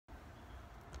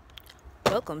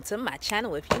welcome to my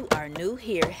channel. If you are new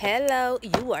here, hello,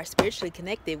 you are spiritually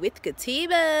connected with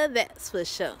Katiba, that's for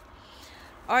sure.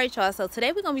 Alright y'all, so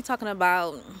today we're going to be talking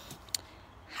about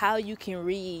how you can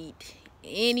read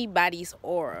anybody's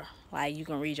aura. Like you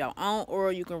can read your own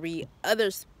aura, you can read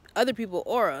other people's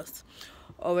auras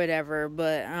or whatever.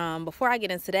 But before I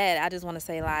get into that, I just want to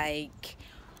say, like,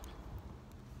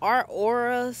 our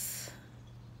auras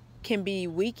can be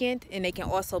weakened and they can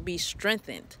also be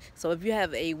strengthened. So if you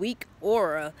have a weak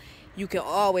aura, you can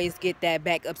always get that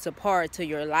back up to par to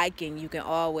your liking. You can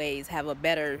always have a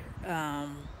better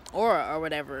aura or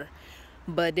whatever.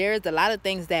 But there's a lot of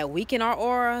things that weaken our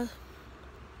aura.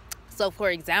 So for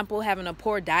example, having a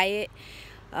poor diet,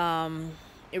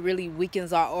 it really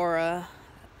weakens our aura.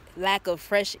 Lack of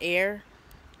fresh air.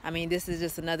 I mean, this is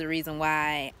just another reason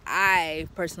why I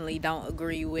personally don't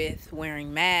agree with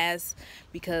wearing masks,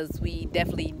 because we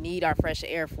definitely need our fresh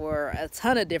air for a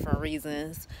ton of different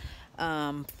reasons.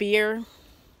 Fear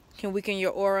can weaken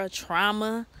your aura.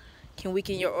 Trauma can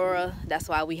weaken your aura. That's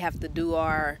why we have to do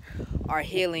our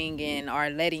healing and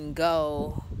our letting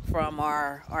go from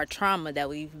our trauma that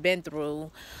we've been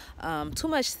through. Too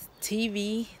much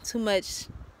TV, too much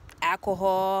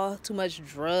alcohol, too much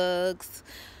drugs.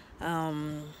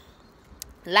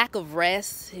 Lack of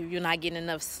rest. If you're not getting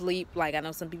enough sleep, like I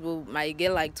know some people might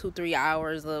get like 2-3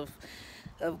 hours of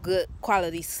good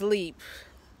quality sleep.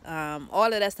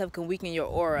 All of that stuff can weaken your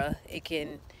aura. It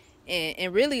can,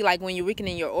 and really, like, when you're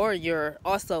weakening your aura, you're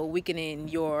also weakening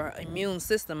your immune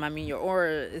system. I mean, your aura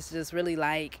is just really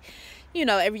like, you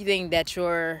know, everything that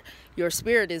your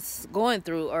spirit is going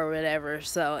through or whatever.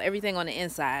 So everything on the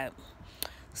inside.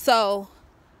 So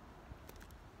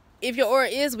if your aura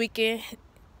is weakened,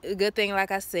 a good thing,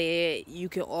 like I said, you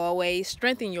can always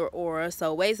strengthen your aura.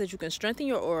 So ways that you can strengthen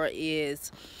your aura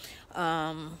is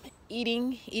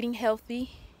eating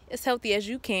healthy, as healthy as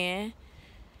you can,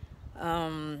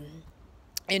 and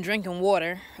drinking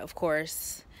water, of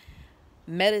course,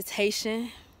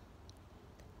 meditation,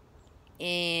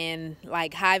 and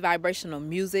like high vibrational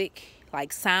music,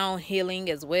 like sound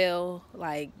healing as well.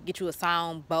 Like get you a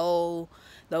sound bowl.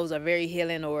 Those are very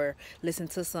healing. Or listen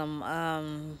to some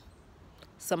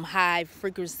high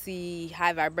frequency,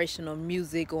 high vibrational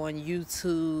music on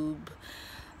YouTube.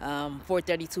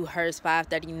 432 hertz,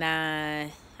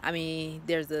 539. I mean,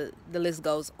 the list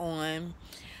goes on.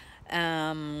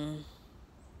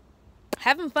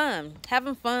 Having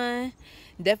fun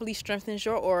definitely strengthens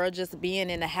your aura. Just being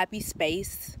in a happy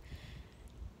space,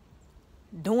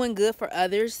 doing good for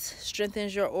others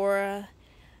strengthens your aura.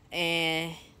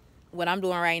 And what I'm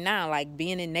doing right now, like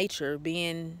being in nature,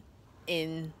 being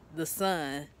in the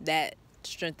sun, that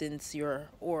strengthens your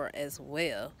aura as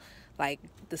well. Like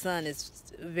the sun is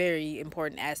a very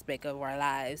important aspect of our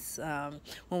lives.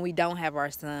 When we don't have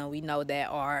our sun, we know that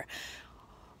our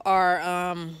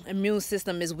immune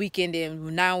system is weakened,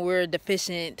 and now we're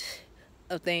deficient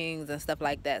of things and stuff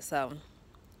like that. So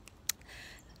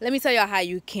let me tell y'all how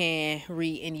you can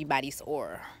read anybody's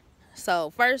aura.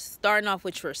 So first, starting off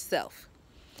with yourself.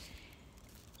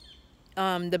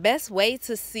 The best way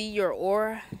to see your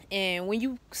aura, and when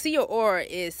you see your aura,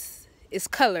 is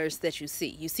colors that you see.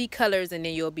 You see colors, and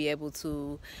then you'll be able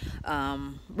to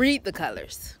read the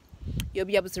colors. You'll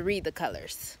be able to read the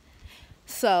colors.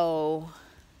 So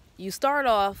you start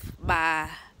off by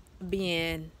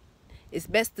it's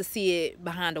best to see it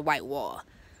behind a white wall.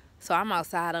 So I'm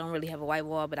outside. I don't really have a white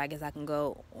wall, but I guess I can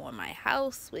go on my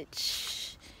house,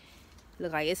 which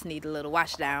look like it's need a little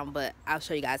wash down, but I'll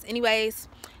show you guys anyways.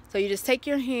 So you just take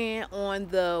your hand on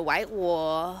the white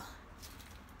wall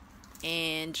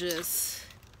and you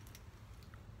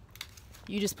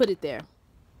just put it there.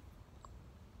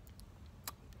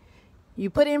 You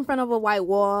put it in front of a white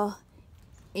wall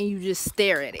and you just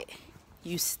stare at it.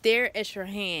 You stare at your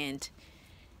hand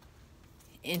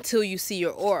until you see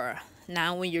your aura.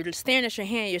 Now, when you're staring at your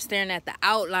hand, you're staring at the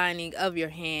outlining of your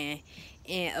hand.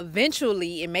 And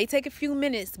eventually, it may take a few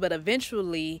minutes, but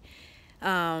eventually,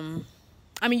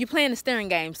 I mean, you're playing a staring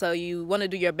game, so you want to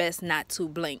do your best not to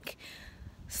blink.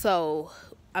 So,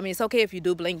 I mean, it's okay if you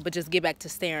do blink, but just get back to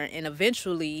staring. And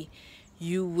eventually,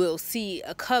 you will see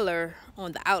a color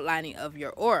on the outlining of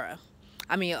your aura.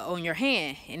 I mean, on your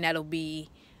hand, and that'll be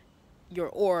your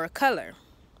aura color.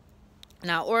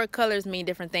 Now, aura colors mean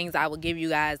different things. I will give you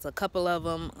guys a couple of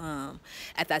them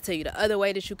after I tell you the other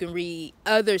way that you can read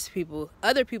other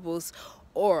people's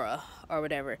aura or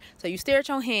whatever. So you stare at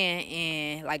your hand,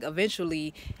 and like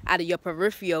eventually out of your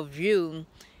peripheral view,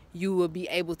 you will be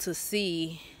able to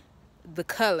see the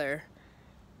color,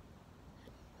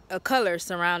 a color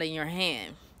surrounding your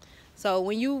hand. So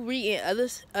when you read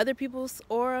in other people's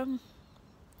aura,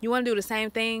 You want to do the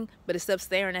same thing, but instead of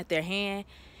staring at their hand,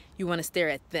 you want to stare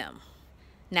at them.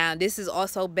 Now, this is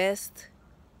also best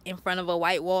in front of a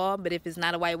white wall, but if it's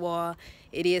not a white wall,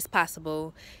 it is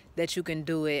possible that you can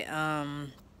do it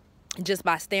just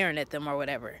by staring at them or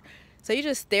whatever. So you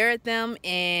just stare at them,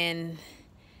 and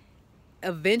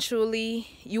eventually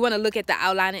you want to look at the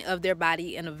outlining of their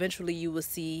body, and eventually you will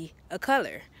see a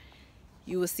color.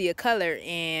 You will see a color,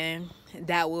 and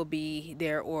that will be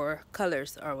their aura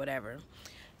colors or whatever.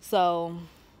 So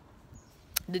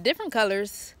the different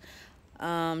colors,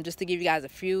 just to give you guys a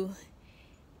few,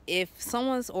 if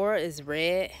someone's aura is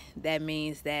red, that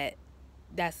means that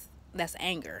that's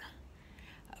anger.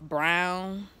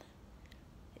 Brown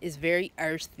is very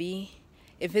earthy.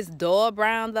 If it's dull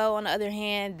brown, though, on the other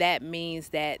hand, that means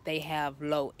that they have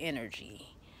low energy.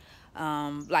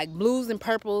 Like blues and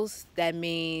purples, that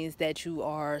means that you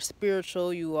are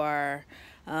spiritual, you are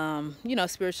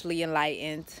spiritually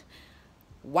enlightened.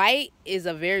 White is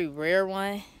a very rare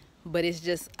one, but it's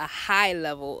just a high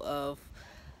level of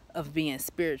being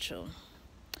spiritual.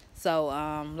 So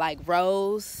like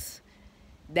rose,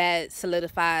 that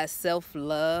solidifies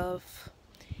self-love.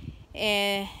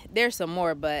 And there's some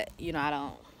more, but I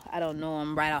don't know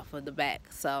them right off of the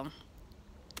back. So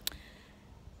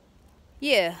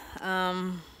yeah,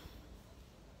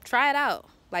 try it out.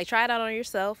 Like, try it out on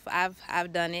yourself.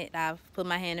 I've done it. I've put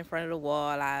my hand in front of the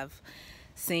wall. I've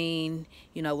seen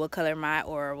what color my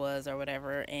aura was or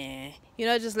whatever, and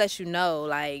it just lets you know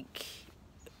like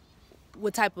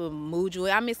what type of mood you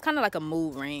in. I mean, it's kind of like a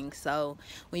mood ring. So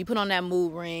when you put on that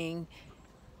mood ring,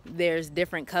 there's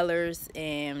different colors,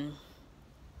 and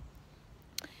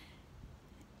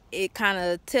it kind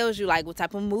of tells you like what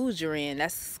type of mood you're in.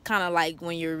 That's kind of like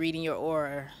when you're reading your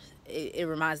aura. It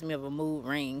reminds me of a mood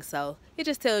ring. So it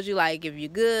just tells you like if you're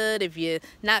good, if you're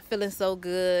not feeling so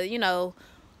good.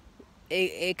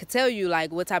 It could tell you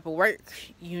like what type of work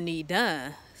you need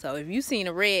done. So if you seen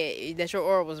a red, that your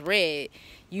aura was red,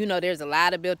 there's a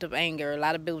lot of built up anger, a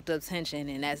lot of built up tension,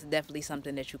 and that's definitely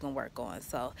something that you can work on.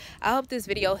 So I hope this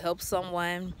video helps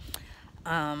someone.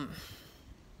 Try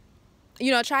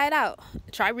it out.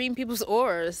 Try reading people's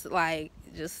auras. Like,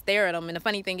 just stare at them. And the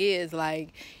funny thing is,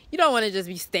 like, you don't want to just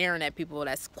be staring at people.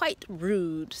 That's quite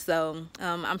rude. So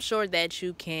I'm sure that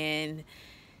you can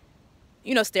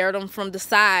stare at them from the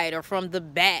side or from the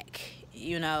back,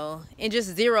 and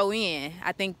just zero in.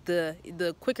 I think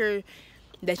the quicker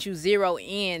that you zero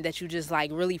in, that you just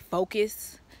like really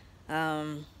focus,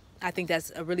 I think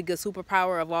that's a really good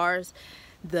superpower of ours,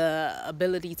 the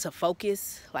ability to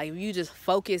focus. Like, if you just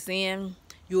focus in,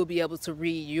 you will be able to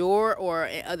read your aura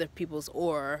and other people's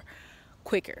aura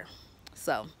quicker.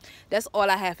 So that's all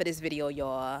I have for this video,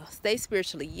 y'all. Stay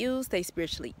spiritually you, stay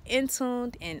spiritually in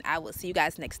tuned, and I will see you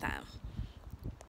guys next time.